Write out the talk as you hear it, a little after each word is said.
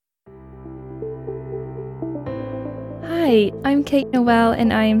Hi, I'm Kate Noel,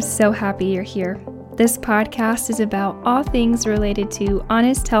 and I am so happy you're here. This podcast is about all things related to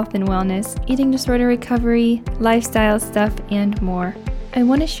honest health and wellness, eating disorder recovery, lifestyle stuff, and more. I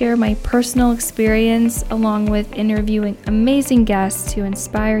want to share my personal experience along with interviewing amazing guests to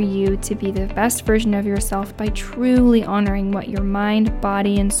inspire you to be the best version of yourself by truly honoring what your mind,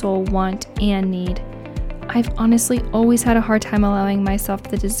 body, and soul want and need. I've honestly always had a hard time allowing myself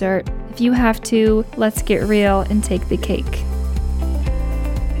the dessert. If you have to, let's get real and take the cake.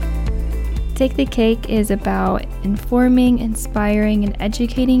 Take the Cake is about informing, inspiring, and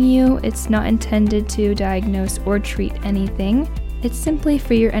educating you. It's not intended to diagnose or treat anything. It's simply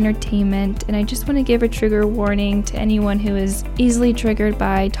for your entertainment, and I just want to give a trigger warning to anyone who is easily triggered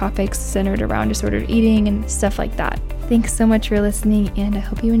by topics centered around disordered eating and stuff like that. Thanks so much for listening, and I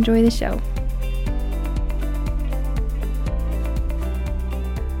hope you enjoy the show.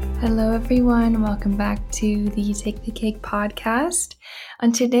 Hello everyone, welcome back to the Take the Cake podcast.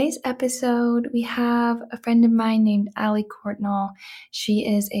 On today's episode, we have a friend of mine named Allie Courtnall. She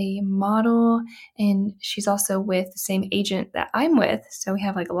is a model and she's also with the same agent that I'm with, so we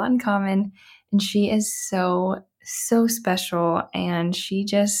have a lot in common. And she is so special, and she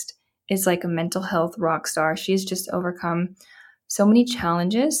just is like a mental health rock star. She's just overcome so many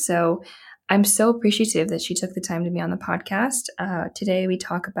challenges, so I'm so appreciative that she took the time to be on the podcast. Today we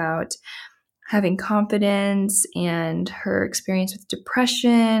talk about having confidence and her experience with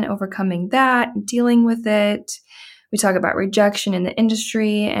depression, overcoming that, dealing with it. We talk about rejection in the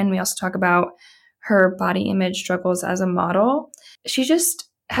industry, and we also talk about her body image struggles as a model. She just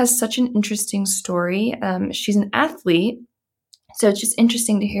has such an interesting story. She's an athlete, so it's just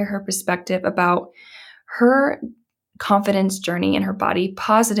interesting to hear her perspective about her confidence journey and her body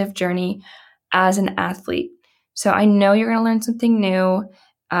positive journey as an athlete. So I know you're going to learn something new.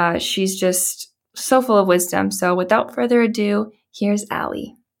 She's just so full of wisdom. So without further ado, here's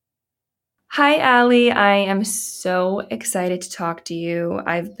Allie. Hi, Allie. I am so excited to talk to you.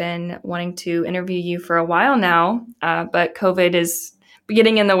 I've been wanting to interview you for a while now, but COVID is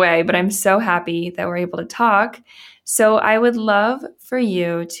getting in the way, but I'm so happy that we're able to talk. So I would love for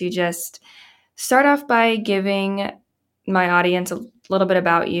you to just start off by giving my audience a little bit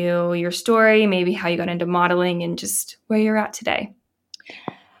about you, your story, maybe how you got into modeling, and just where you're at today.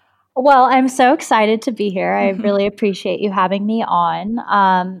 Well, I'm so excited to be here. I really appreciate you having me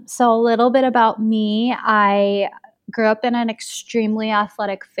on. So a little bit about me. I grew up in an extremely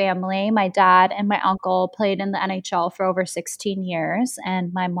athletic family. My dad and my uncle played in the NHL for over 16 years,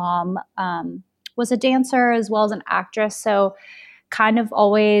 and my mom was a dancer as well as an actress. So kind of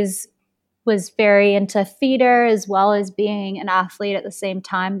always was very into theater as well as being an athlete at the same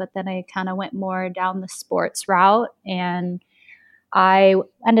time. But then I kind of went more down the sports route, and I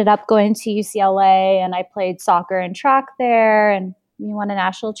ended up going to UCLA, and I played soccer and track there, and we won a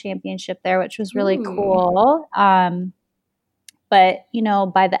national championship there, which was really cool. But,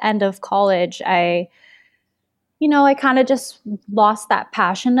 by the end of college, I kind of just lost that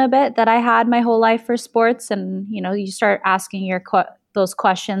passion a bit that I had my whole life for sports. And, you start asking those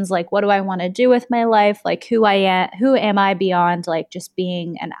questions like, what do I want to do with my life? Like, who am I beyond like just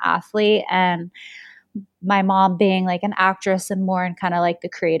being an athlete? And my mom being like an actress and more in kind of like the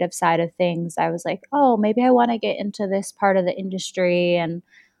creative side of things, I was like, oh, maybe I want to get into this part of the industry. And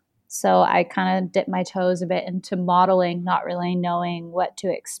so I kind of dipped my toes a bit into modeling, not really knowing what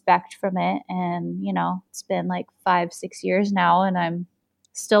to expect from it. And, it's been like 5-6 years now, and I'm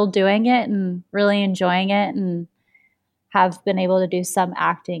still doing it and really enjoying it, and have been able to do some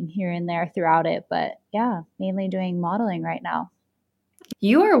acting here and there throughout it. But yeah, mainly doing modeling right now.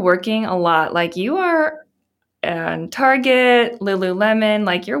 You are working a lot. Like, you are and Target, Lululemon,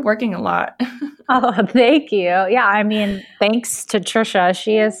 like you're working a lot. Oh, thank you. Yeah, I mean, thanks to Trisha.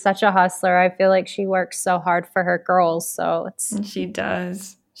 She is such a hustler. I feel like she works so hard for her girls. So And she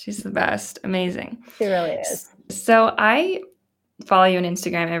does. She's the best. Amazing. She really is. So I follow you on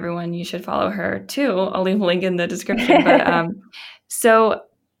Instagram, everyone. You should follow her too. I'll leave a link in the description. But so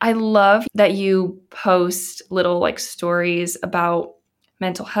I love that you post little like stories about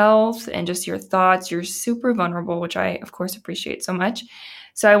mental health and just your thoughts. You're super vulnerable, which I, of course, appreciate so much.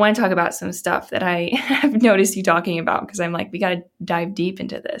 So I want to talk about some stuff that I have noticed you talking about, because I'm like, we got to dive deep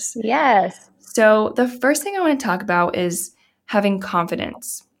into this. Yes. So the first thing I want to talk about is having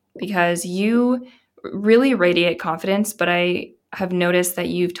confidence, because you really radiate confidence, but I have noticed that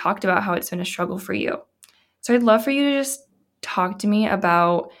you've talked about how it's been a struggle for you. So I'd love for you to just talk to me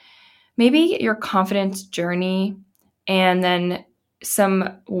about maybe your confidence journey, and then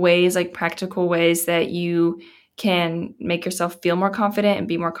some ways, like practical ways that you can make yourself feel more confident and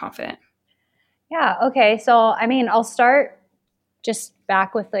be more confident. Yeah. Okay. So, I mean, I'll start just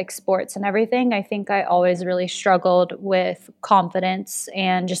back with like sports and everything. I think I always really struggled with confidence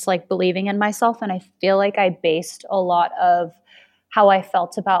and just like believing in myself. And I feel like I based a lot of how I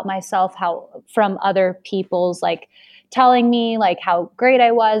felt about myself, how from other people's like telling me like how great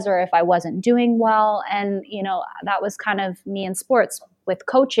I was or if I wasn't doing well. And, that was kind of me in sports with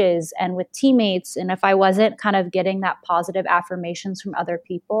coaches and with teammates. And if I wasn't kind of getting that positive affirmations from other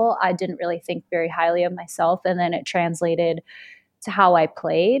people, I didn't really think very highly of myself. And then it translated to how I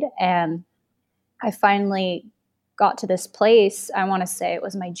played. And I finally got to this place. I want to say it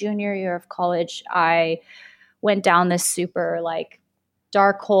was my junior year of college. I went down this super like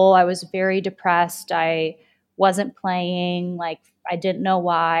dark hole. I was very depressed. I wasn't playing. Like, I didn't know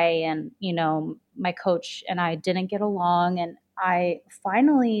why. And, my coach and I didn't get along. And I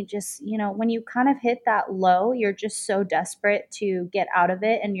finally just, when you kind of hit that low, you're just so desperate to get out of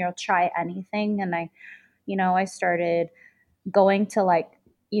it and you'll try anything. And I started going to like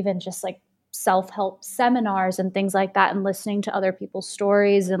even just like self-help seminars and things like that and listening to other people's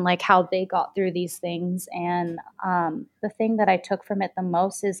stories and like how they got through these things. And the thing that I took from it the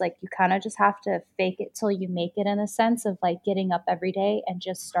most is like you kind of just have to fake it till you make it, in a sense of like getting up every day and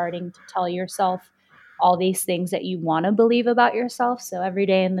just starting to tell yourself all these things that you want to believe about yourself. So every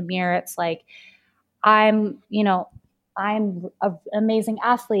day in the mirror, it's like I'm an amazing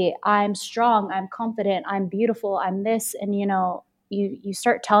athlete. I'm strong. I'm confident. I'm beautiful. I'm this. And, you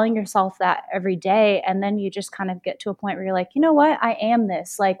start telling yourself that every day. And then you just kind of get to a point where you're like, you know what? I am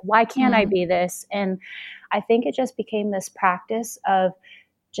this. Like, why can't I be this? And I think it just became this practice of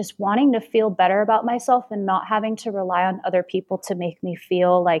just wanting to feel better about myself and not having to rely on other people to make me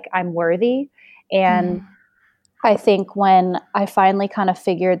feel like I'm worthy. And Mm. I think when I finally kind of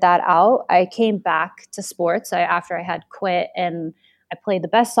figured that out, I came back to sports after I had quit, and I played the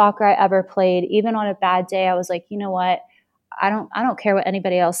best soccer I ever played. Even on a bad day, I was like, you know what? I don't care what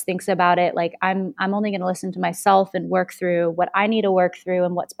anybody else thinks about it. Like, I'm only going to listen to myself and work through what I need to work through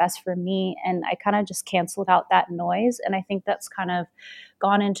and what's best for me. And I kind of just canceled out that noise. And I think that's kind of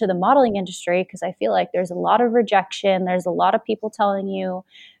gone into the modeling industry because I feel like there's a lot of rejection. There's a lot of people telling you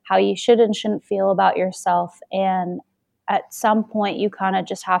how you should and shouldn't feel about yourself. And at some point, you kind of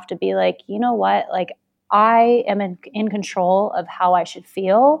just have to be like, you know what? Like, I am in control of how I should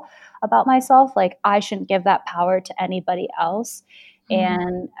feel about myself. Like, I shouldn't give that power to anybody else.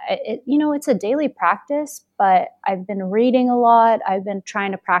 Mm. And it's a daily practice, but I've been reading a lot. I've been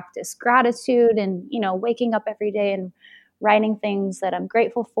trying to practice gratitude and, waking up every day and writing things that I'm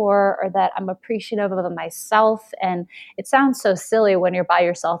grateful for or that I'm appreciative of myself. And it sounds so silly when you're by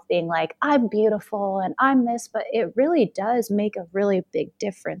yourself being like, I'm beautiful and I'm this, but it really does make a really big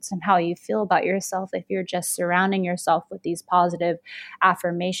difference in how you feel about yourself if you're just surrounding yourself with these positive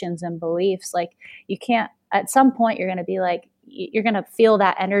affirmations and beliefs. Like, you can't, at some point, you're going to be like, you're going to feel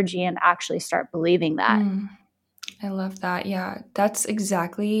that energy and actually start believing that. Mm. I love that. Yeah, that's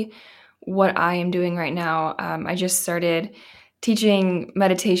exactly what I am doing right now. I just started teaching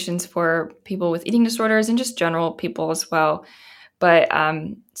meditations for people with eating disorders and just general people as well. But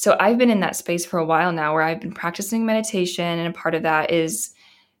so I've been in that space for a while now where I've been practicing meditation, and a part of that is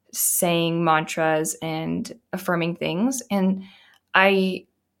saying mantras and affirming things. And I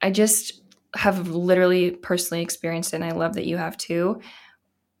I just have literally personally experienced it, and I love that you have too,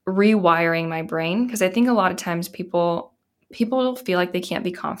 rewiring my brain, because I think a lot of times people feel like they can't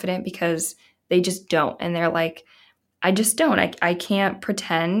be confident because they just don't, and they're like, I just don't. I can't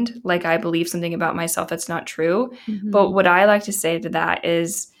pretend like I believe something about myself that's not true. But Mm-hmm. what I like to say to that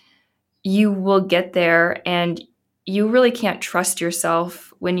is you will get there, and you really can't trust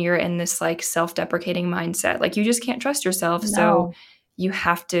yourself when you're in this like self-deprecating mindset. Like, you just can't trust yourself. So No. you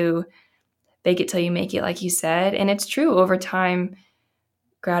have to fake it till you make it, like you said. And it's true, over time,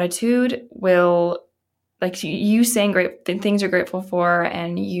 gratitude will, like you saying great things you're grateful for,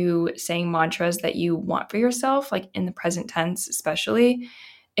 and you saying mantras that you want for yourself, like in the present tense especially,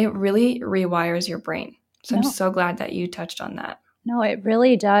 it really rewires your brain. So I'm No. so glad that you touched on that. No, it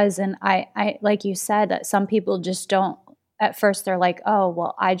really does. And I like you said, that some people just don't, at first they're like, oh,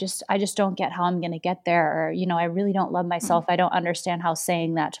 well, I just don't get how I'm going to get there. Or, I really don't love Mm. myself. I don't understand how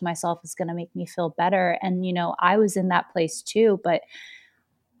saying that to myself is going to make me feel better. And, I was in that place too, but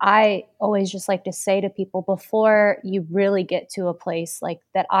I always just like to say to people, before you really get to a place like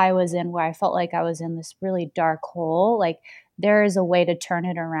that I was in, where I felt like I was in this really dark hole, like, there is a way to turn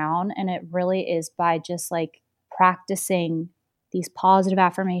it around. And it really is by just like practicing these positive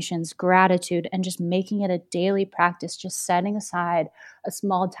affirmations, gratitude, and just making it a daily practice, just setting aside a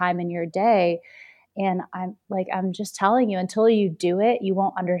small time in your day. And I'm just telling you, until you do it, you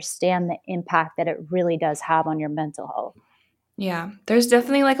won't understand the impact that it really does have on your mental health. Yeah, there's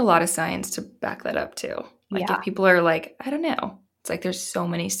definitely like a lot of science to back that up too. Like if Yeah. people are like, I don't know, it's like there's so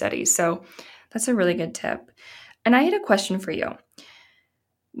many studies. So that's a really good tip. And I had a question for you.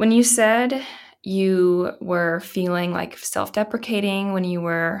 When you said you were feeling like self-deprecating when you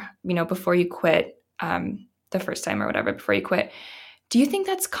were, before you quit, the first time or whatever, before you quit, do you think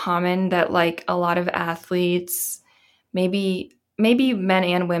that's common that like a lot of athletes, maybe men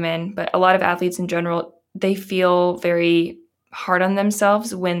and women, but a lot of athletes in general, they feel very hard on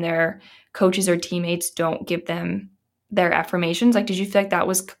themselves when their coaches or teammates don't give them their affirmations? Like, did you feel like that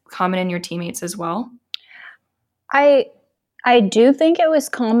was common in your teammates as well? I I do think it was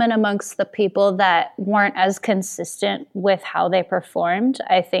common amongst the people that weren't as consistent with how they performed.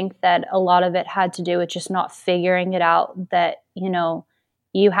 I think that a lot of it had to do with just not figuring it out that,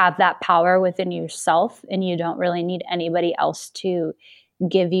 you have that power within yourself and you don't really need anybody else to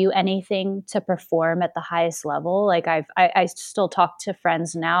give you anything to perform at the highest level. Like I still talk to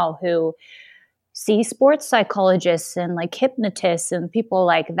friends now who see sports psychologists and like hypnotists and people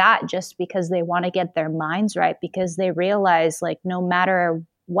like that just because they want to get their minds right, because they realize like no matter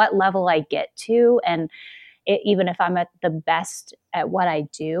what level I get to, and even if I'm at the best at what I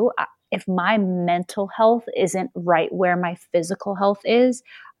do, if my mental health isn't right where my physical health is,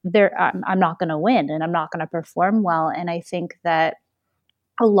 I'm not going to win and I'm not going to perform well. And I think that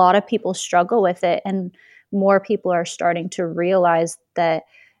a lot of people struggle with it, and more people are starting to realize that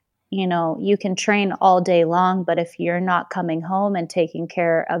you can train all day long, but if you're not coming home and taking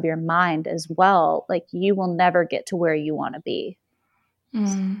care of your mind as well, like you will never get to where you want to be.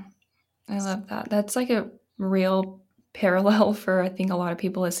 Mm, I love that. That's like a real parallel for I think a lot of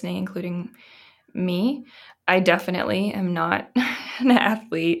people listening, including me. I definitely am not an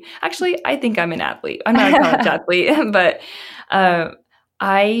athlete. Actually, I think I'm an athlete. I'm not a college athlete, but uh,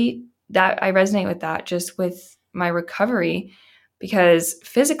 I resonate with that just with my recovery because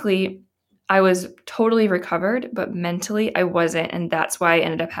physically I was totally recovered, but mentally I wasn't, and that's why I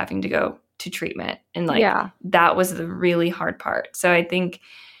ended up having to go to treatment. And like Yeah. that was the really hard part. So I think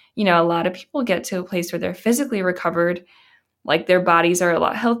a lot of people get to a place where they're physically recovered, like their bodies are a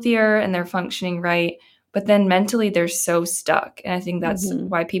lot healthier and they're functioning right. But then mentally, they're so stuck. And I think that's Hmm.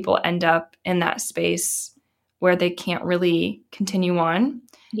 why people end up in that space where they can't really continue on and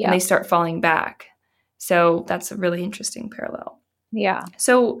Yeah. they start falling back. So that's a really interesting parallel. Yeah.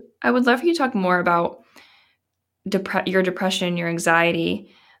 So I would love for you to talk more about your depression and your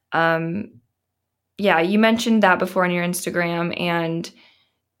anxiety. Um, yeah, you mentioned that before on your Instagram, and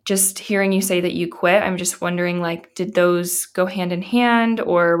just hearing you say that you quit, I'm just wondering, like, did those go hand in hand,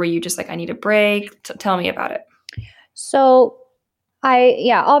 or were you just like, I need a break? Tell me about it. So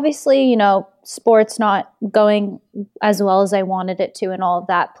yeah, obviously, sports not going as well as I wanted it to, and all of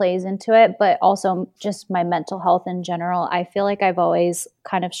that plays into it, but also just my mental health in general. I feel like I've always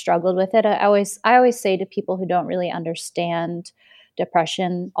kind of struggled with it. I always say to people who don't really understand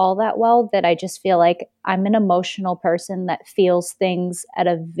depression all that well that I just feel like I'm an emotional person that feels things at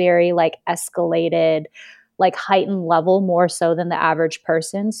a very like escalated, like heightened level more so than the average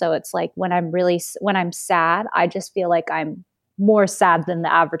person. So it's like when I'm sad, I just feel like I'm more sad than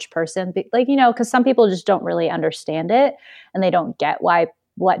the average person. Like, because some people just don't really understand it and they don't get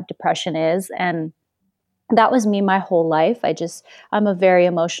what depression is. And that was me my whole life. I'm a very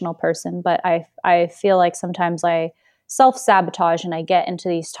emotional person, but I feel like sometimes I self-sabotage and I get into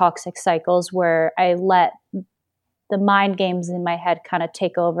these toxic cycles where I let the mind games in my head kind of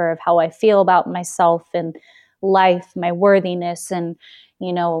take over of how I feel about myself and life, my worthiness, and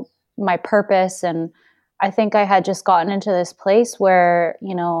my purpose. And I think I had just gotten into this place where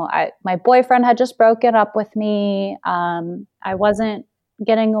my boyfriend had just broken up with me. I wasn't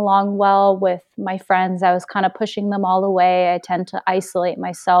getting along well with my friends. I was kind of pushing them all away. I tend to isolate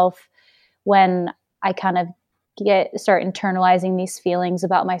myself when I kind of start internalizing these feelings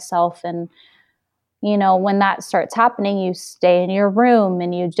about myself. And when that starts happening, you stay in your room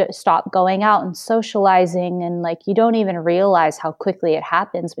and you just stop going out and socializing. And like, you don't even realize how quickly it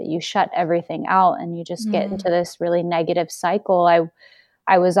happens, but you shut everything out and you just get into this really negative cycle.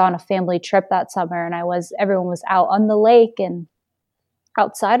 I was on a family trip that summer and everyone was out on the lake and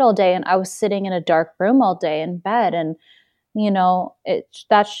outside all day. And I was sitting in a dark room all day in bed. And,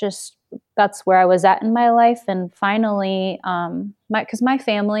 that's where I was at in my life. And finally, cause my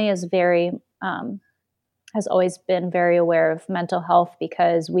family is has always been very aware of mental health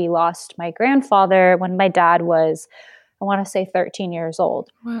because we lost my grandfather when my dad was, I want to say 13 years old.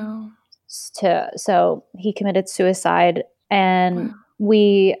 Wow. So he committed suicide, and Wow.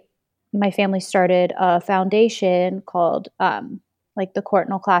 we my family started a foundation called like the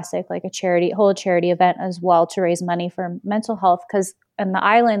Courtnall Classic, like a charity event as well to raise money for mental health. Because in the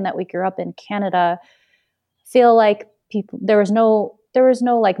island that we grew up in, Canada, feel like people there was no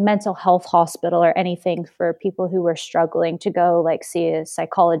like mental health hospital or anything for people who were struggling to go like see a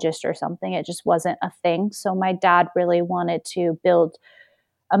psychologist or something. It just wasn't a thing. So my dad really wanted to build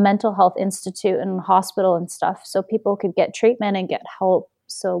a mental health institute and hospital and stuff so people could get treatment and get help.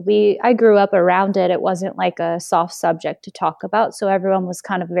 So I grew up around it. It wasn't like a soft subject to talk about. So everyone was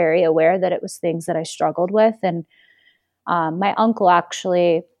kind of very aware that it was things that I struggled with. And my uncle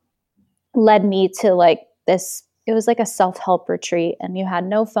actually led me to like this, it was like a self-help retreat, and you had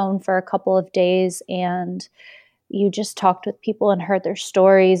no phone for a couple of days, and you just talked with people and heard their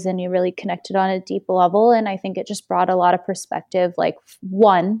stories, and you really connected on a deep level. And I think it just brought a lot of perspective. Like,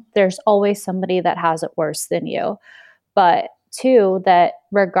 one, there's always somebody that has it worse than you. But two, that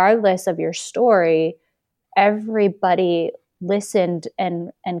regardless of your story, everybody listened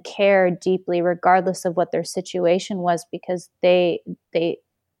and cared deeply regardless of what their situation was, because they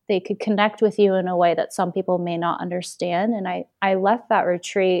could connect with you in a way that some people may not understand. And I left that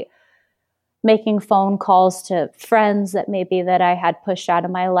retreat making phone calls to friends that I had pushed out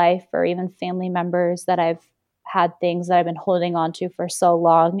of my life, or even family members that I've had things that I've been holding on to for so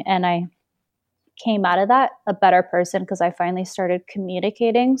long. And I came out of that a better person because I finally started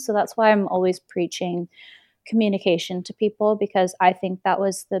communicating. So that's why I'm always preaching communication to people, because I think that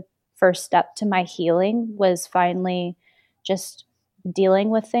was the first step to my healing, was finally just dealing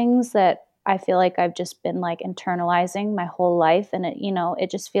with things that I feel like I've just been like internalizing my whole life. And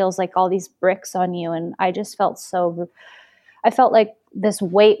it just feels like all these bricks on you. And I felt like this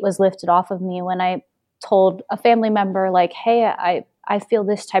weight was lifted off of me when I told a family member, like, hey, I feel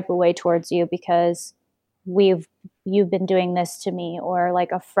this type of way towards you because you've been doing this to me. Or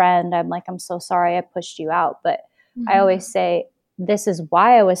like a friend, I'm so sorry I pushed you out. But I always say, this is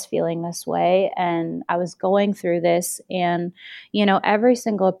why I was feeling this way, and I was going through this. And every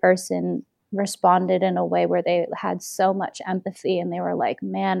single person responded in a way where they had so much empathy, and they were like,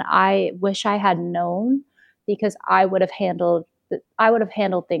 man, I wish I had known, because I would have handled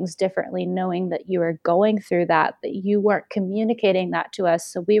things differently, knowing that you were going through that, but you weren't communicating that to us.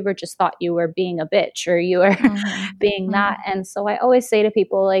 So we were just thought you were being a bitch, or you were being that. And so I always say to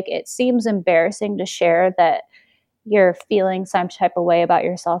people, like, it seems embarrassing to share that you're feeling some type of way about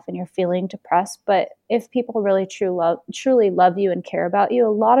yourself and you're feeling depressed. But if people really truly love you and care about you, a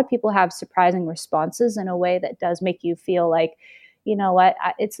lot of people have surprising responses in a way that does make you feel like, you know what,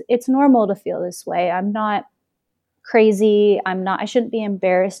 it's normal to feel this way. I'm not crazy. I shouldn't be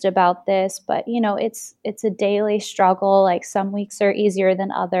embarrassed about this. But it's a daily struggle. Like, some weeks are easier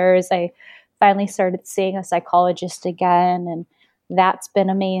than others. I finally started seeing a psychologist again, and that's been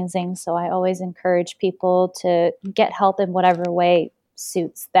amazing. So I always encourage people to get help in whatever way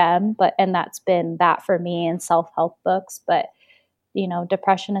suits them. And that's been that for me in self-help books. But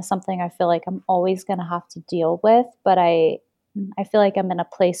depression is something I feel like I'm always going to have to deal with. But I feel like I'm in a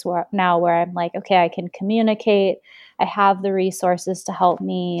place where I'm like, okay, I can communicate. I have the resources to help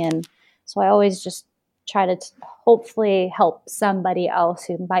me. And so I always just try to hopefully help somebody else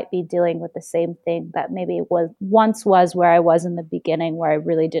who might be dealing with the same thing that maybe was where I was in the beginning, where I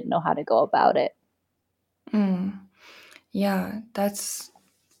really didn't know how to go about it. Yeah, that's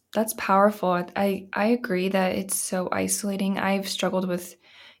powerful. I agree that it's so isolating. I've struggled with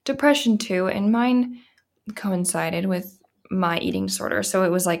depression too, and mine coincided with my eating disorder. So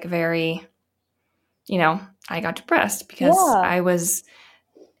it was like very, I got depressed because I was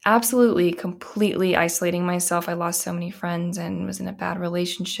absolutely completely isolating myself. I lost so many friends and was in a bad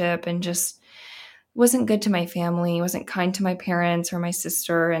relationship and just wasn't good to my family, wasn't kind to my parents or my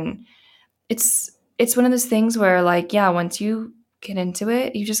sister. And it's one of those things where, like, yeah, once you get into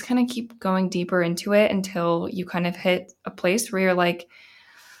it, you just kind of keep going deeper into it until you kind of hit a place where you're like,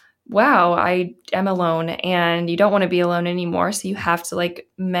 wow, I am alone, and you don't want to be alone anymore. So you have to like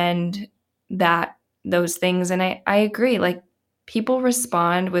mend those things. And I agree. Like, people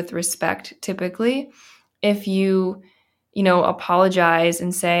respond with respect typically if you apologize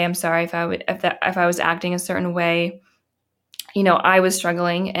and say, I'm sorry if I was acting a certain way, I was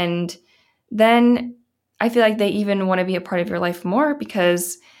struggling. And then I feel like they even want to be a part of your life more,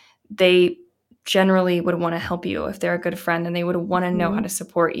 because they generally would want to help you if they're a good friend, and they would want to know how to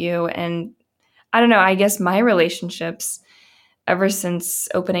support you. And I don't know, I guess my relationships ever since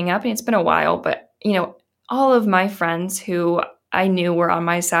opening up, and it's been a while, but all of my friends who I knew were on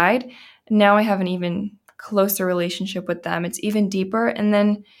my side, now I have an even closer relationship with them. It's even deeper. And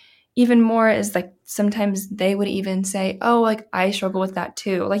then even more is like sometimes they would even say, oh, like I struggle with that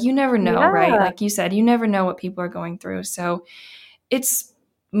too. Like you never know, right? Yeah. Like you said, you never know what people are going through. So it's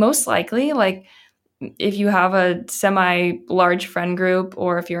most likely like if you have a semi large friend group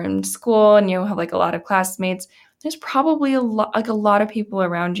or if you're in school and you have like a lot of classmates, there's probably a lot of people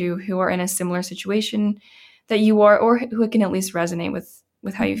around you who are in a similar situation that you are, or who can at least resonate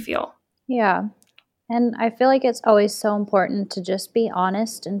with how you feel. Yeah. And I feel like it's always so important to just be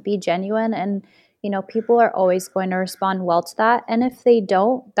honest and be genuine. And, people are always going to respond well to that. And if they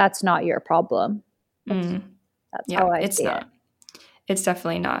don't, that's not your problem. That's, Mm, that's yeah, how I it's see it. not. It's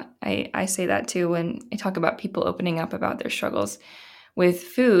definitely not. I say that too when I talk about people opening up about their struggles with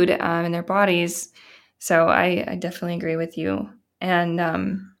food and their bodies. So I definitely agree with you. And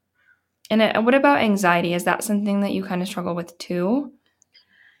what about anxiety? Is that something that you kind of struggle with too?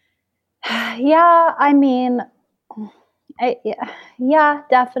 Yeah, I mean, yeah,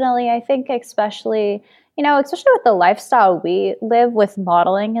 definitely. I think especially with the lifestyle we live with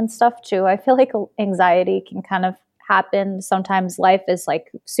modeling and stuff too. I feel like anxiety can kind of happen. Sometimes life is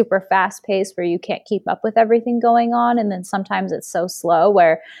like super fast paced where you can't keep up with everything going on, and then sometimes it's so slow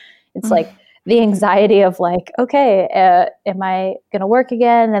where it's like the anxiety of like, okay, am I going to work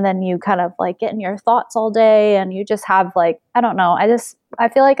again? And then you kind of like get in your thoughts all day and you just have like, I don't know. I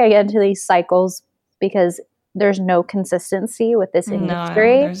feel like I get into these cycles because there's no consistency with this No,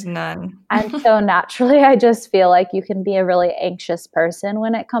 industry. there's none. And so naturally, I just feel like you can be a really anxious person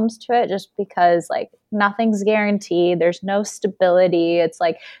when it comes to it, just because like nothing's guaranteed. There's no stability. It's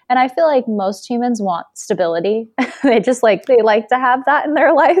like, and I feel like most humans want stability. They like to have that in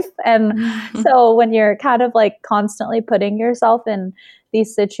their life. And so when you're kind of like constantly putting yourself in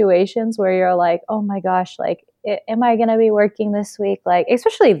these situations where you're like, oh my gosh, like, am I going to be working this week? Like,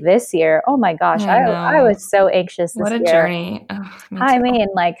 especially this year. Oh my gosh, I I know. was so anxious What this a year. journey. Oh, me I too. mean,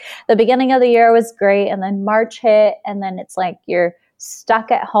 like the beginning of the year was great, and then March hit, and then it's like you're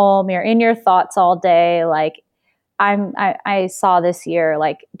stuck at home, you're in your thoughts all day. Like I saw this year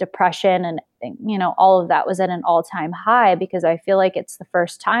like depression and all of that was at an all-time high because I feel like it's the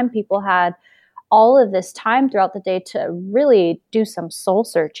first time people had all of this time throughout the day to really do some soul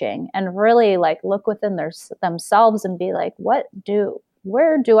searching and really like look within themselves and be like, where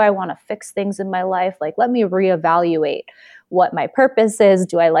do I want to fix things in my life? Like, let me reevaluate what my purpose is.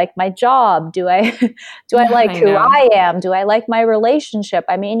 Do I like my job? Do I do I like I who know. I am? Do I like my relationship?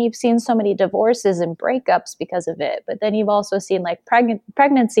 I mean, you've seen so many divorces and breakups because of it, but then you've also seen like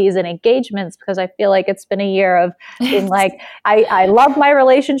pregnancies and engagements because I feel like it's been a year of being like, I love my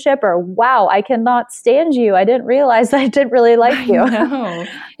relationship, or wow, I cannot stand you. I didn't realize I didn't really like I you. know.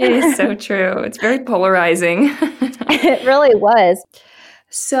 It is so true. It's very polarizing. It really was.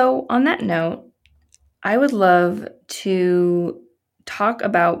 So, on that note, I would love to talk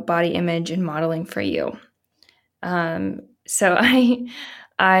about body image and modeling for you. So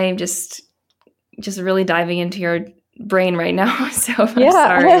I'm just really diving into your brain right now. So I'm Yeah.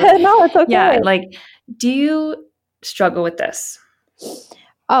 sorry. No, it's Yeah, okay. like, do you struggle with this?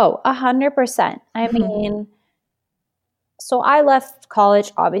 Oh, 100%. I mean, so I left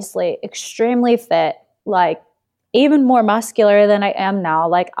college obviously extremely fit, like even more muscular than I am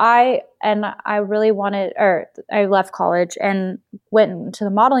now. I really wanted, or I left college and went into the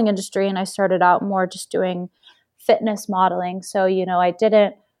modeling industry, and I started out more just doing fitness modeling. So, I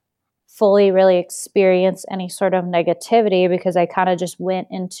didn't fully really experience any sort of negativity because I kind of just went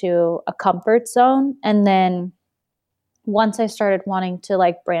into a comfort zone. And then once I started wanting to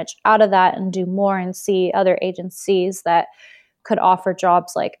like branch out of that and do more and see other agencies that could offer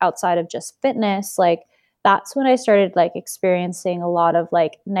jobs like outside of just fitness, like that's when I started like experiencing a lot of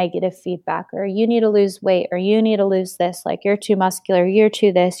like negative feedback, or you need to lose weight, or you need to lose this, like you're too muscular, you're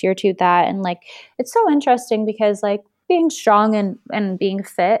too this, you're too that. And like it's so interesting because like being strong and being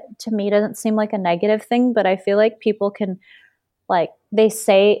fit to me doesn't seem like a negative thing, but I feel like people can like they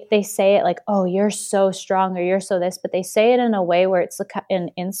say it like, oh, you're so strong or you're so this, but they say it in a way where it's like an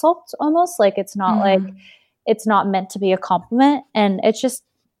insult almost, like Mm. it's not meant to be a compliment. And it's just,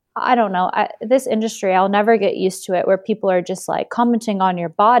 I don't know, this industry, I'll never get used to it where people are just like commenting on your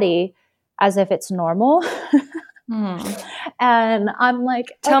body as if it's normal. Mm. And I'm like,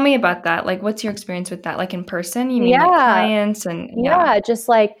 Tell me about that. Like, what's your experience with that? Like in person? You mean like yeah. clients and yeah.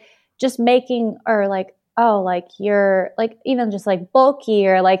 Yeah, just making, or like, oh, like you're like even just like bulky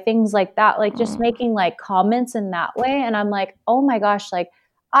or like things like that, like just Mm. making like comments in that way. And I'm like, oh my gosh, like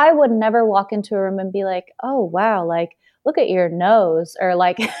I would never walk into a room and be like, oh wow, like look at your nose, or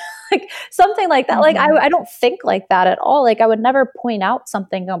like like something like that. Like Mhm. I don't think like that at all. Like I would never point out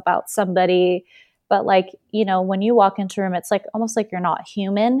something about somebody but like, when you walk into a room, it's like almost like you're not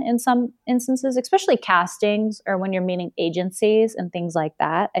human in some instances, especially castings or when you're meeting agencies and things like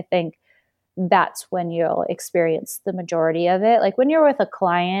that. I think that's when you'll experience the majority of it. Like when you're with a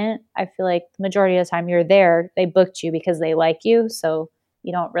client, I feel like the majority of the time you're there, they booked you because they like you. So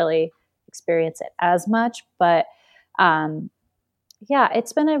you don't really experience it as much. But yeah,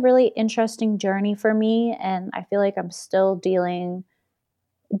 it's been a really interesting journey for me. And I feel like I'm still dealing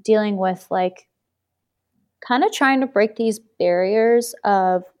with like kind of trying to break these barriers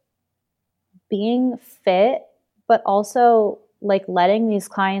of being fit, but also like letting these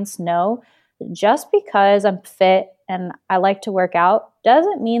clients know just because I'm fit and I like to work out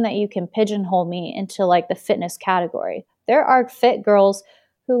doesn't mean that you can pigeonhole me into like the fitness category. There are fit girls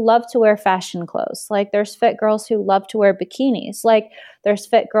who love to wear fashion clothes. Like there's fit girls who love to wear bikinis. Like there's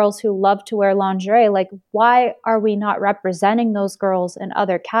fit girls who love to wear lingerie. Like why are we not representing those girls in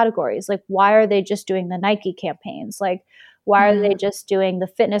other categories? Like why are they just doing the Nike campaigns? Like why are they just doing the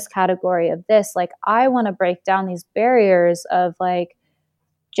fitness category of this? Like I want to break down these barriers of like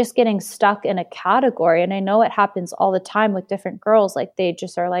just getting stuck in a category. And I know it happens all the time with different girls. Like they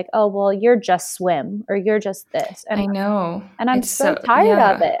just are like, oh, well, you're just swim or you're just this. I know. And I'm so tired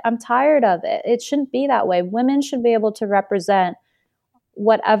of it. I'm tired of it. It shouldn't be that way. Women should be able to represent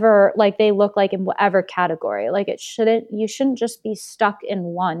whatever like they look like in whatever category. Like you shouldn't just be stuck in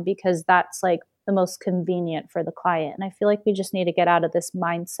one because that's like the most convenient for the client. And I feel like we just need to get out of this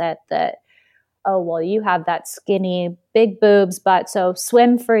mindset that, oh, well, you have that skinny, big boobs, but so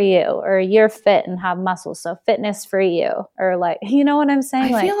swim for you, or you're fit and have muscles, so fitness for you, or like, you know what I'm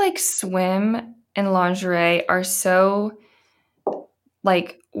saying? I feel like swim and lingerie are so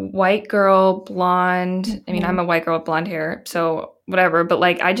like white girl, blonde. I mean, I'm a white girl with blonde hair, so whatever. But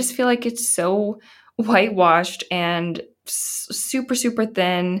like, I just feel like it's so whitewashed and super, super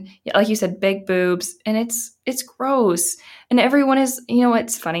thin. Like you said, big boobs, and it's gross. And everyone is,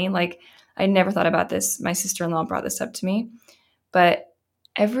 it's funny. Like I never thought about this. My sister-in-law brought this up to me, but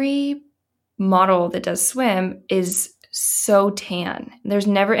every model that does swim is so tan. There's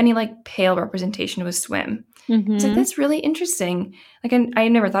never any like pale representation of a swim. It's like, that's really interesting. Like I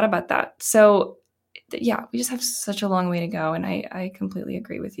never thought about that. So yeah, we just have such a long way to go. And I completely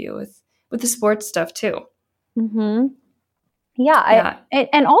agree with you with the sports stuff too. Mm-hmm. Yeah.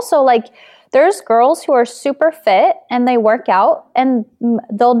 And also like there's girls who are super fit and they work out and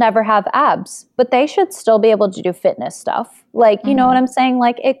they'll never have abs, but they should still be able to do fitness stuff. Like, you know what I'm saying?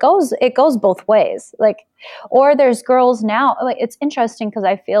 Like it goes both ways. Like, or there's girls now, like it's interesting because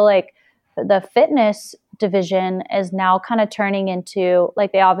I feel like the fitness division is now kind of turning into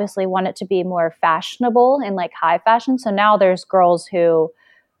like, they obviously want it to be more fashionable and like high fashion. So now there's girls who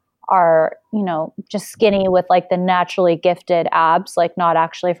are, just skinny with like the naturally gifted abs, like not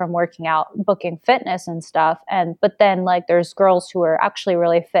actually from working out, booking fitness and stuff. But then like there's girls who are actually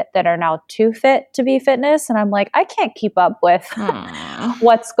really fit that are now too fit to be fitness. And I'm like, I can't keep up with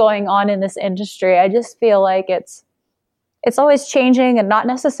what's going on in this industry. I just feel like it's always changing and not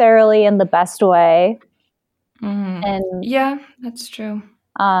necessarily in the best way. And yeah, that's true.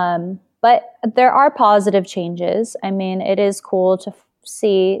 But there are positive changes. I mean, it is cool to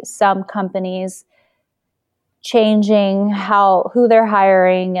see some companies changing who they're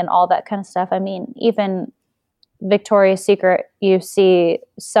hiring and all that kind of stuff. I mean, even Victoria's Secret, you see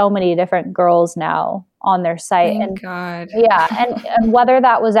so many different girls now on their site. Thank God. Yeah. And whether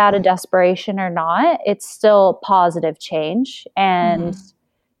that was out of desperation or not, it's still positive change. And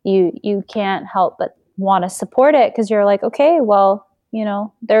you can't help but want to support it because you're like, okay, well,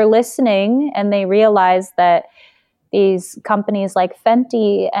 they're listening and they realize that these companies like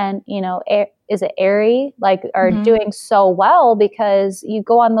Fenty and, is it Aerie, like are doing so well because you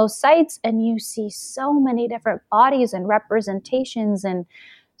go on those sites and you see so many different bodies and representations and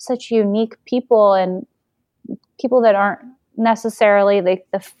such unique people and people that aren't necessarily like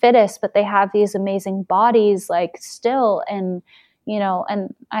the fittest, but they have these amazing bodies like still. And,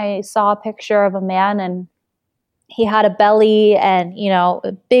 and I saw a picture of a man and he had a belly and,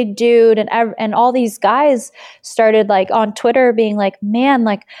 a big dude and all these guys started like on Twitter being like, man,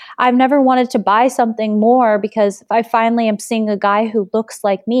 like I've never wanted to buy something more because I finally am seeing a guy who looks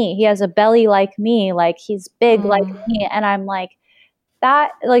like me. He has a belly like me, like he's big like me. And I'm like,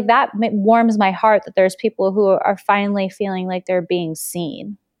 that warms my heart that there's people who are finally feeling like they're being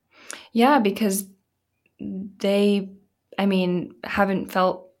seen. Yeah, because they, haven't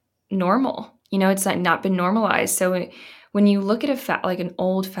felt normal. It's not been normalized. So when you look at like an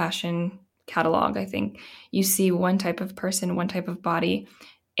old fashioned catalog, I think you see one type of person, one type of body,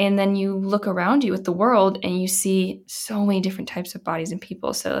 And then you look around you at the world and you see so many different types of bodies and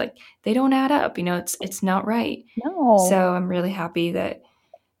people. So like they don't add up, it's not right. No. So I'm really happy that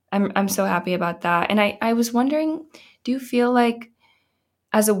I'm so happy about that. And I was wondering, do you feel like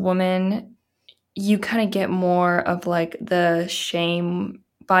as a woman, you kind of get more of like the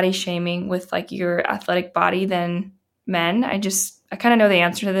body shaming with like your athletic body than men? I kind of know the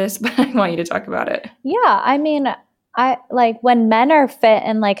answer to this, but I want you to talk about it. Yeah, I mean, I like when men are fit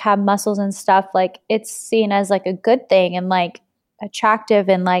and like have muscles and stuff, like it's seen as like a good thing and like attractive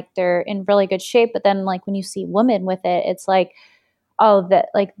and like they're in really good shape. But then like when you see women with it, it's like, oh, that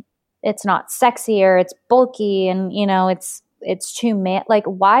like it's not sexy or it's bulky and it's too man. Like,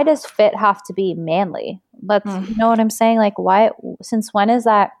 why does fit have to be manly? You know what I'm saying? Like, why? Since when is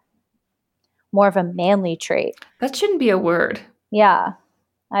that more of a manly trait? That shouldn't be a word. Yeah,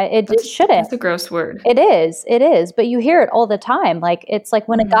 it shouldn't. That's a gross word. It is. But you hear it all the time. Like it's like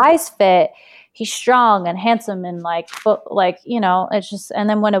when a guy's fit, he's strong and handsome and like it's just. And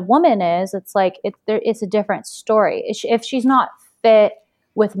then when a woman is, it's like it's a different story. If she's not fit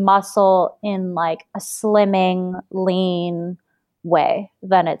with muscle in like a slimming, lean way,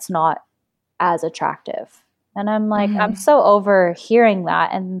 then it's not as attractive. And I'm like, I'm so over hearing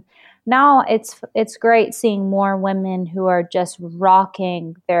that. And now it's great seeing more women who are just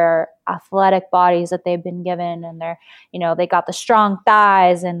rocking their athletic bodies that they've been given, and they got the strong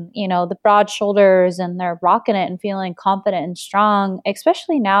thighs and the broad shoulders, and they're rocking it and feeling confident and strong,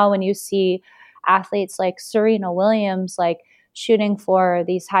 especially now when you see athletes like Serena Williams like shooting for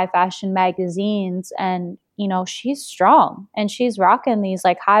these high fashion magazines, and she's strong and she's rocking these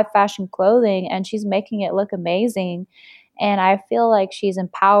like high fashion clothing and she's making it look amazing. And I feel like she's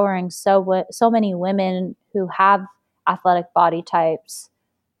empowering so many women who have athletic body types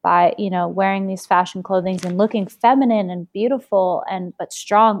by wearing these fashion clothings and looking feminine and beautiful and but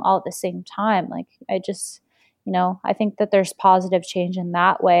strong all at the same time. Like I just I think that there's positive change in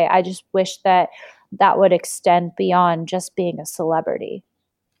that way. I just wish that would extend beyond just being a celebrity.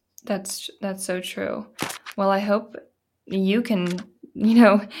 That's so true. Well, I hope you can,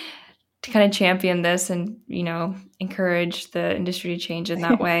 to kind of champion this and, encourage the industry to change in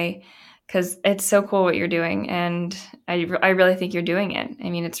that way, because it's so cool what you're doing. And I really think you're doing it. I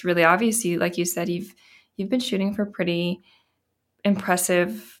mean, it's really obvious. Like you said, you've been shooting for pretty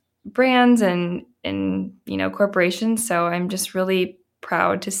impressive brands and corporations. So I'm just really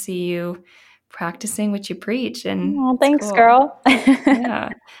proud to see you practicing what you preach. And oh, thanks, cool. Girl. Yeah,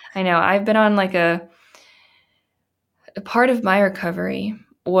 I know. I've been on like a part of my recovery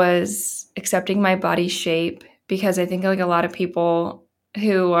was accepting my body shape, because I think like a lot of people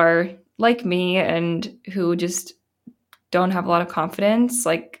who are like me and who just don't have a lot of confidence,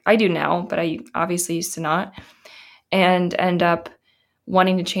 like I do now, but I obviously used to not, and end up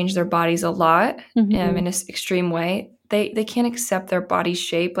wanting to change their bodies a lot in an extreme way. They can't accept their body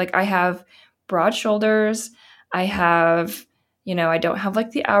shape. Like I have broad shoulders. I have, I don't have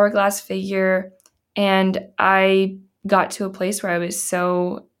like the hourglass figure. And I got to a place where I was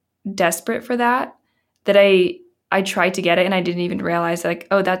so desperate for that I tried to get it and I didn't even realize like,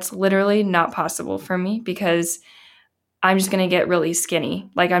 oh, that's literally not possible for me, because I'm just going to get really skinny.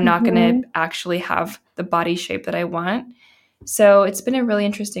 Like I'm not going to actually have the body shape that I want. So it's been a really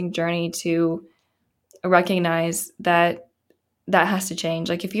interesting journey to recognize that has to change.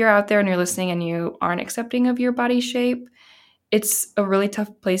 Like if you're out there and you're listening and you aren't accepting of your body shape, it's a really tough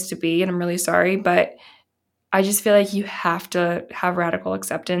place to be, and I'm really sorry, but I just feel like you have to have radical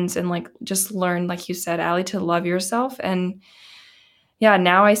acceptance and like just learn, like you said, Allie, to love yourself. And yeah,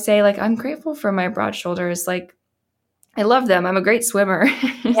 now I say like I'm grateful for my broad shoulders. Like I love them. I'm a great swimmer.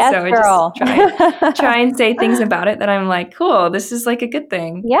 Yes, so I girl. just try and say things about it that I'm like, cool, this is like a good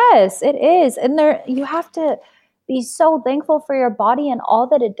thing. Yes, it is. And you have to be so thankful for your body and all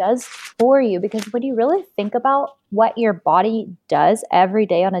that it does for you, because when you really think about what your body does every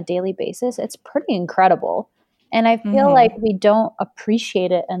day on a daily basis, it's pretty incredible. And I feel like we don't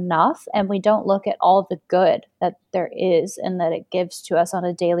appreciate it enough, and we don't look at all the good that there is and that it gives to us on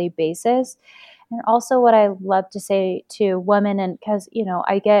a daily basis. And also what I love to say to women, and because,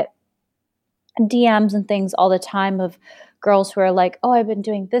 I get DMs and things all the time of girls who are like, oh, I've been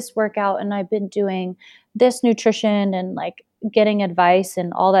doing this workout and I've been doing this nutrition and like getting advice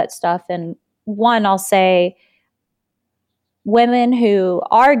and all that stuff. And one, I'll say, women who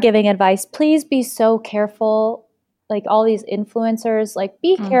are giving advice, please be so careful. Like all these influencers, like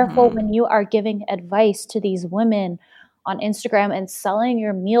be careful when you are giving advice to these women on Instagram and selling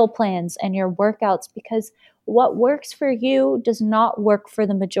your meal plans and your workouts, because what works for you does not work for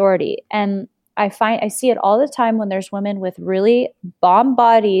the majority. And I see it all the time when there's women with really bomb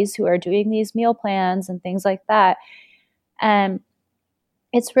bodies who are doing these meal plans and things like that. And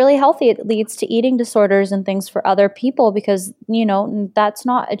it's really healthy. It leads to eating disorders and things for other people because, that's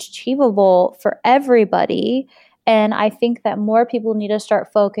not achievable for everybody. And I think that more people need to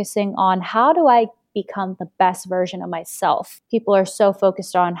start focusing on how do I become the best version of myself. People are so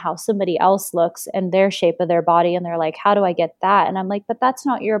focused on how somebody else looks and their shape of their body. And they're like, how do I get that? And I'm like, but that's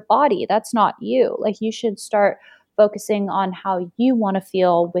not your body. That's not you. Like, you should start focusing on how you want to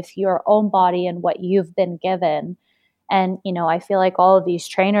feel with your own body and what you've been given. And, I feel like all of these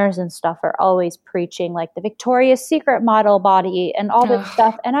trainers and stuff are always preaching like the Victoria's Secret model body and all this Ugh.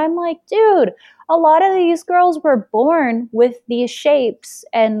 stuff. And I'm like, dude, a lot of these girls were born with these shapes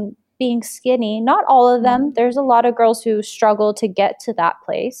and being skinny. Not all of them. There's a lot of girls who struggle to get to that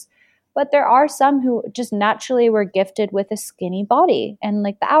place. But there are some who just naturally were gifted with a skinny body and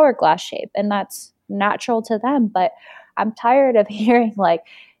like the hourglass shape. And that's natural to them. But I'm tired of hearing like,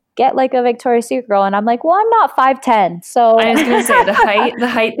 get like a Victoria's Secret girl. And I'm like, well, I'm not 5'10". So I was gonna say the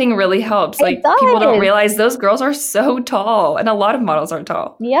height thing really helps. it Like, people don't does. realize those girls are so tall, and a lot of models are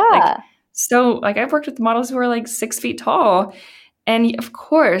tall. Like, Yeah. so like I've worked with models who are like 6 feet tall, and of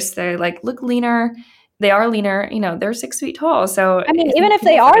course they like look leaner. They are leaner, they're 6 feet tall. So I mean, I even think if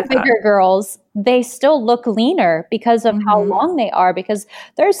they people are forget that. bigger girls, they still look leaner because of how Hmm. long they are. Because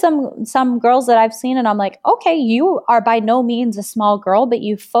there's some girls that I've seen and I'm like, okay, you are by no means a small girl, but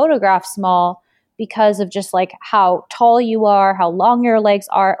you photograph small because of just like how tall you are, how long your legs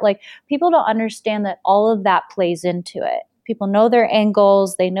are. Like, people don't understand that all of that plays into it. People know their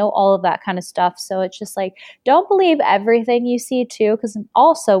angles, they know all of that kind of stuff. So it's just like, don't believe everything you see too, because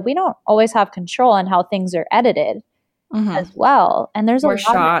also we don't always have control on how things are edited Hmm. as well. And there's a Or lot of,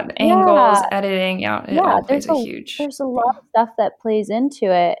 shot yeah, angles, editing. Yeah, it yeah, all plays a huge there's a lot role. of stuff that plays into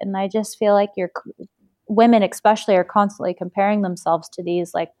it. And I just feel like women especially are constantly comparing themselves to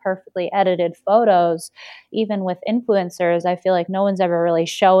these like perfectly edited photos. Even with influencers, I feel like no one's ever really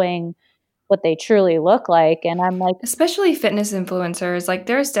showing what they truly look like. And I'm like, Especially fitness influencers, like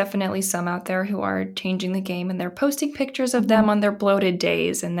there's definitely some out there who are changing the game, and they're posting pictures of them on their bloated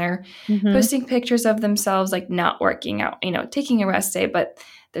days, and they're mm-hmm. posting pictures of themselves like not working out, taking a rest day. But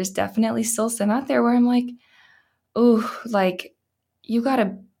there's definitely still some out there where I'm like, oh, like, you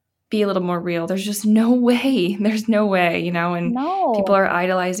gotta be a little more real. There's just no way. There's no way, and people No. are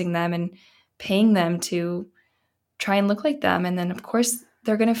idolizing them and paying them to try and look like them. And then, of course,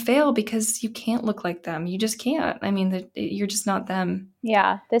 they're going to fail because you can't look like them. You just can't. I mean, you're just not them.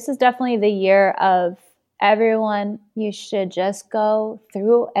 Yeah, this is definitely the year of everyone. You should just go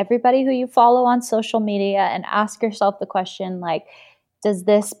through everybody who you follow on social media and ask yourself the question like, does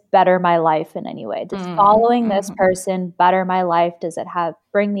this better my life in any way? Does following this Mm-hmm. person better my life? Does it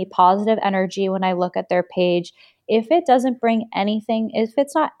bring me positive energy when I look at their page? If it doesn't bring anything, if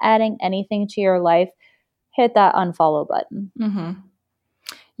it's not adding anything to your life, hit that unfollow button. Mm-hmm.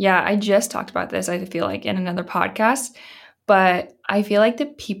 Yeah, I just talked about this, I feel like, in another podcast. But I feel like the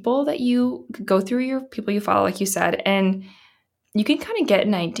people that you go through, your people you follow, like you said, and you can kind of get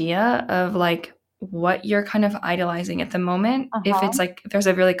an idea of like what you're kind of idolizing at the moment. If Uh-huh. it's like, if there's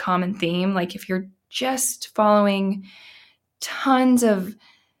a really common theme, like if you're just following tons of,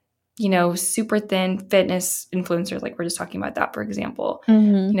 super thin fitness influencers, like we're just talking about that, for example,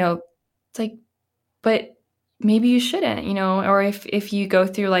 Mm-hmm. it's like, but maybe you shouldn't, or if you go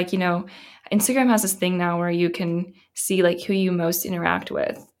through like, Instagram has this thing now where you can see like who you most interact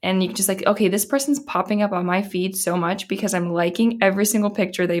with. And you can just like, okay, this person's popping up on my feed so much because I'm liking every single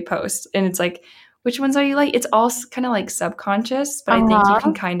picture they post. And it's like, which ones are you like? It's all kind of like subconscious, but I think you Uh-huh.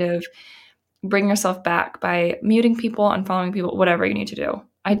 can kind of bring yourself back by muting people, unfollowing people, whatever you need to do.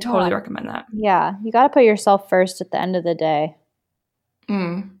 I Yeah. totally recommend that. Yeah. You got to put yourself first at the end of the day.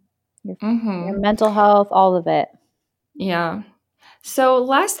 Mm. Your, your Mm-hmm. mental health, all of it. Yeah. So,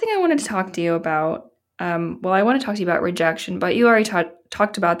 last thing I wanted to talk to you about, I want to talk to you about rejection, but you already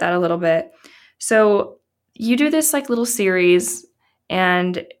talked about that a little bit. So, you do this like little series,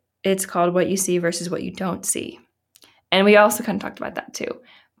 and it's called What You See versus What You Don't See. And we also kind of talked about that too.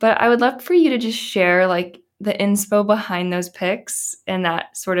 But I would love for you to just share like the inspo behind those pics and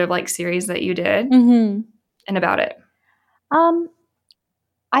that sort of like series that you did Mm-hmm. and about it. Um,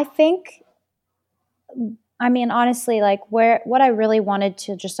 I think, I mean, honestly, like what I really wanted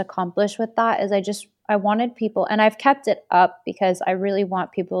to just accomplish with that is I wanted people, and I've kept it up because I really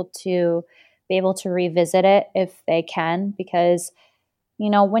want people to be able to revisit it if they can, because,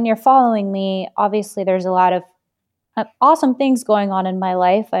 when you're following me, obviously there's a lot of awesome things going on in my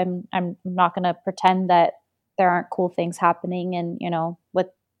life. I'm not going to pretend that there aren't cool things happening and, with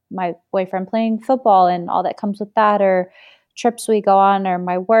my boyfriend playing football and all that comes with that, or trips we go on, or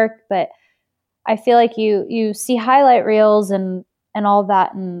my work. But I feel like you see highlight reels and all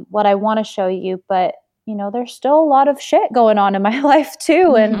that and what I want to show you, but there's still a lot of shit going on in my life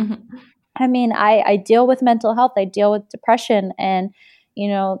too. And I mean, I deal with mental health, I deal with depression, and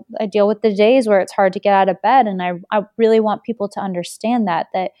I deal with the days where it's hard to get out of bed. And I really want people to understand that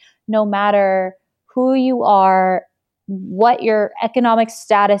no matter who you are, what your economic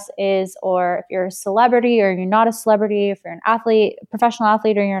status is, or if you're a celebrity or you're not a celebrity, if you're an athlete, professional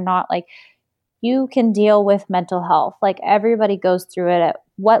athlete, or you're not, like, you can deal with mental health. Like, everybody goes through it. At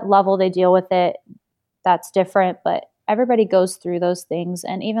what level they deal with it, that's different, but everybody goes through those things.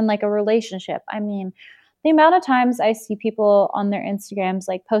 And even like a relationship. I mean, the amount of times I see people on their Instagrams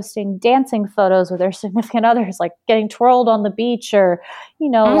like posting dancing photos with their significant others, like getting twirled on the beach, or,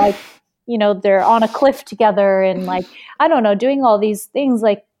 like, they're on a cliff together and, like, I don't know, doing all these things.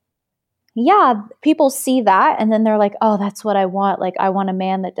 Like, yeah, people see that and then they're like, oh, that's what I want. Like, I want a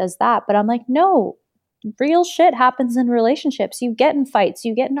man that does that. But I'm like, no, real shit happens in relationships. You get in fights,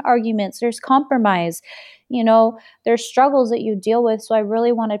 you get in arguments, there's compromise, there's struggles that you deal with. So I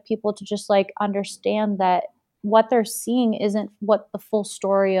really wanted people to just like understand that what they're seeing isn't what the full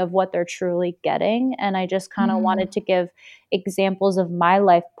story of what they're truly getting. And I just kind of wanted to give examples of my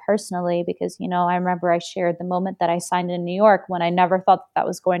life personally, because, I remember I shared the moment that I signed in New York when I never thought that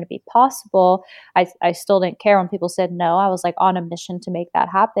was going to be possible. I still didn't care when people said no. I was like on a mission to make that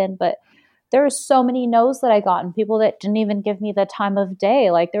happen. But there were so many no's that I got, and people that didn't even give me the time of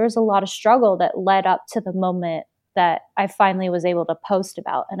day. Like, there was a lot of struggle that led up to the moment that I finally was able to post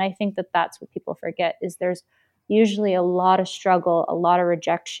about. And I think that that's what people forget, is there's usually a lot of struggle, a lot of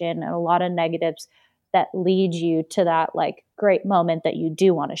rejection, and a lot of negatives that lead you to that like great moment that you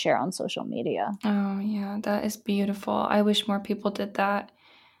do want to share on social media. Oh yeah, that is beautiful. I wish more people did that.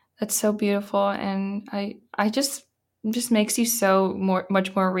 That's so beautiful, and I just makes you so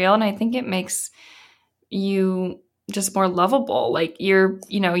much more real, and I think it makes you just more lovable. Like, you're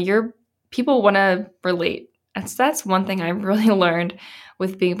people want to relate. That's one thing I really learned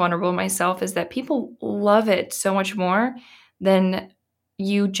with being vulnerable myself, is that people love it so much more than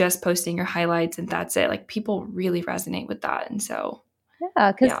you just posting your highlights and that's it. Like, people really resonate with that, and so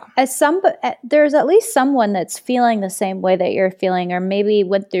Yeah, because yeah. there's at least someone that's feeling the same way that you're feeling, or maybe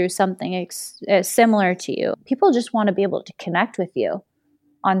went through something similar to you. People just want to be able to connect with you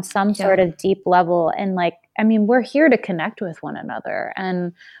on some sort Yeah. of deep level. And like, I mean, we're here to connect with one another.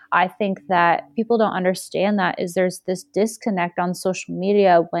 And I think that people don't understand that is there's this disconnect on social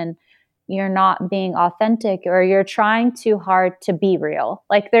media when you're not being authentic, or you're trying too hard to be real.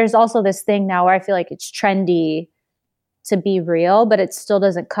 Like, there's also this thing now where I feel like it's trendy to be real, but it still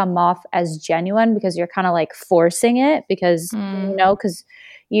doesn't come off as genuine because you're kind of like forcing it because, because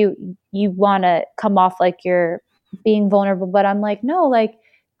you want to come off like you're being vulnerable. But I'm like, no, like,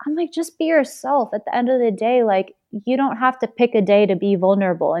 just be yourself. At the end of the day, like, you don't have to pick a day to be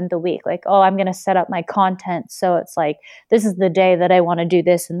vulnerable in the week. Like, oh, I'm going to set up my content. So it's like, this is the day that I want to do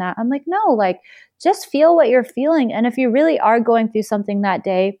this and that. I'm like, no, like, just feel what you're feeling. And if you really are going through something that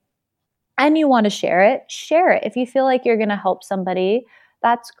day, and you want to share it, share it. If you feel like you're going to help somebody,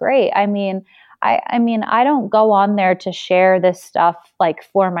 that's great. I mean, I don't go on there to share this stuff like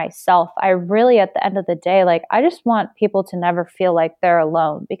for myself. I really, at the end of the day, like, I just want people to never feel like they're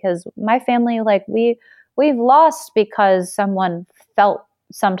alone, because my family, like, we've lost because someone felt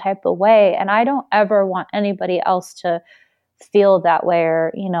some type of way. And I don't ever want anybody else to feel that way,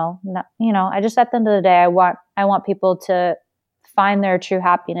 or, I just, at the end of the day, I want people to find their true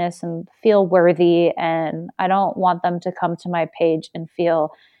happiness and feel worthy. And I don't want them to come to my page and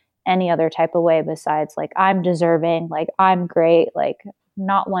feel any other type of way besides like, I'm deserving, like, I'm great, like,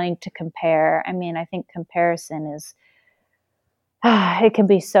 not wanting to compare. I mean, I think comparison is, it can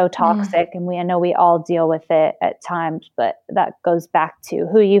be so toxic, and I know we all deal with it at times, but that goes back to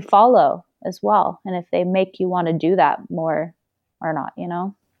who you follow as well. And if they make you want to do that more or not,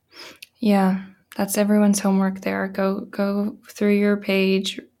 Yeah, that's everyone's homework there. Go through your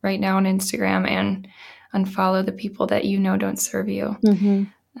page right now on Instagram and unfollow the people that don't serve you. Mm-hmm.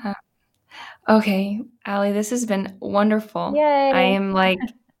 Okay, Allie, this has been wonderful. Yay. I am like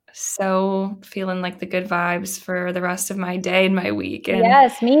so feeling like the good vibes for the rest of my day and my week. And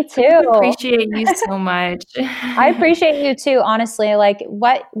yes, me too. I appreciate you so much. I appreciate you too, honestly. Like,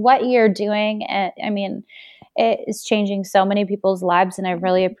 what you're doing, and I mean, it is changing so many people's lives, and I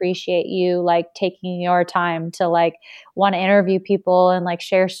really appreciate you like taking your time to like want to interview people and like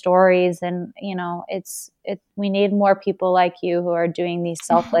share stories. And we need more people like you who are doing these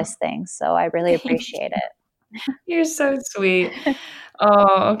selfless things. So I really appreciate it. You're so sweet.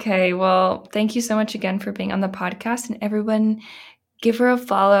 Oh, okay. Well, thank you so much again for being on the podcast, and everyone give her a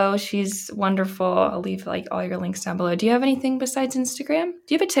follow. She's wonderful. I'll leave like all your links down below. Do you have anything besides Instagram?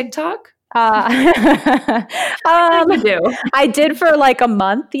 Do you have a TikTok? You do. I did for like a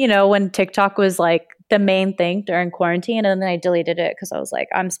month, when TikTok was like the main thing during quarantine, and then I deleted it because I was like,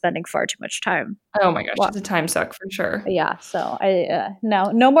 I'm spending far too much time. Oh my gosh, it's a time suck for sure. Yeah, so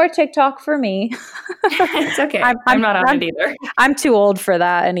no more TikTok for me. It's okay. I'm not on it either. I'm too old for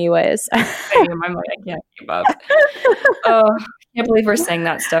that, anyways. I'm like, I can't keep up. Oh, I can't believe we're saying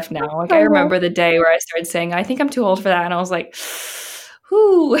that stuff now. Like, I remember the day where I started saying, I think I'm too old for that, and I was like,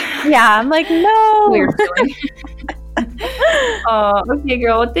 whoo. Yeah, I'm like, no. Weird feeling. Oh, okay,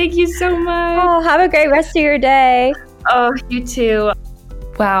 girl. Well, thank you so much. Oh, have a great rest of your day. Oh, you too.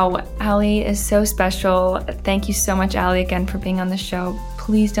 Wow, Allie is so special. Thank you so much, Allie, again for being on the show.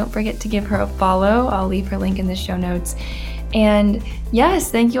 Please don't forget to give her a follow. I'll leave her link in the show notes. And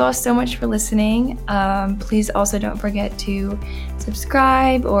yes, thank you all so much for listening. Please also don't forget to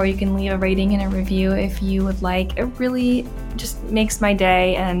subscribe, or you can leave a rating and a review if you would like. It really just makes my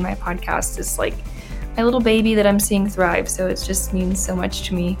day, and my podcast is like my little baby that I'm seeing thrive. So it just means so much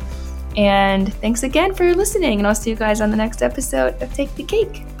to me. And thanks again for listening, and I'll see you guys on the next episode of Take the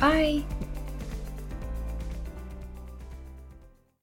Cake. Bye.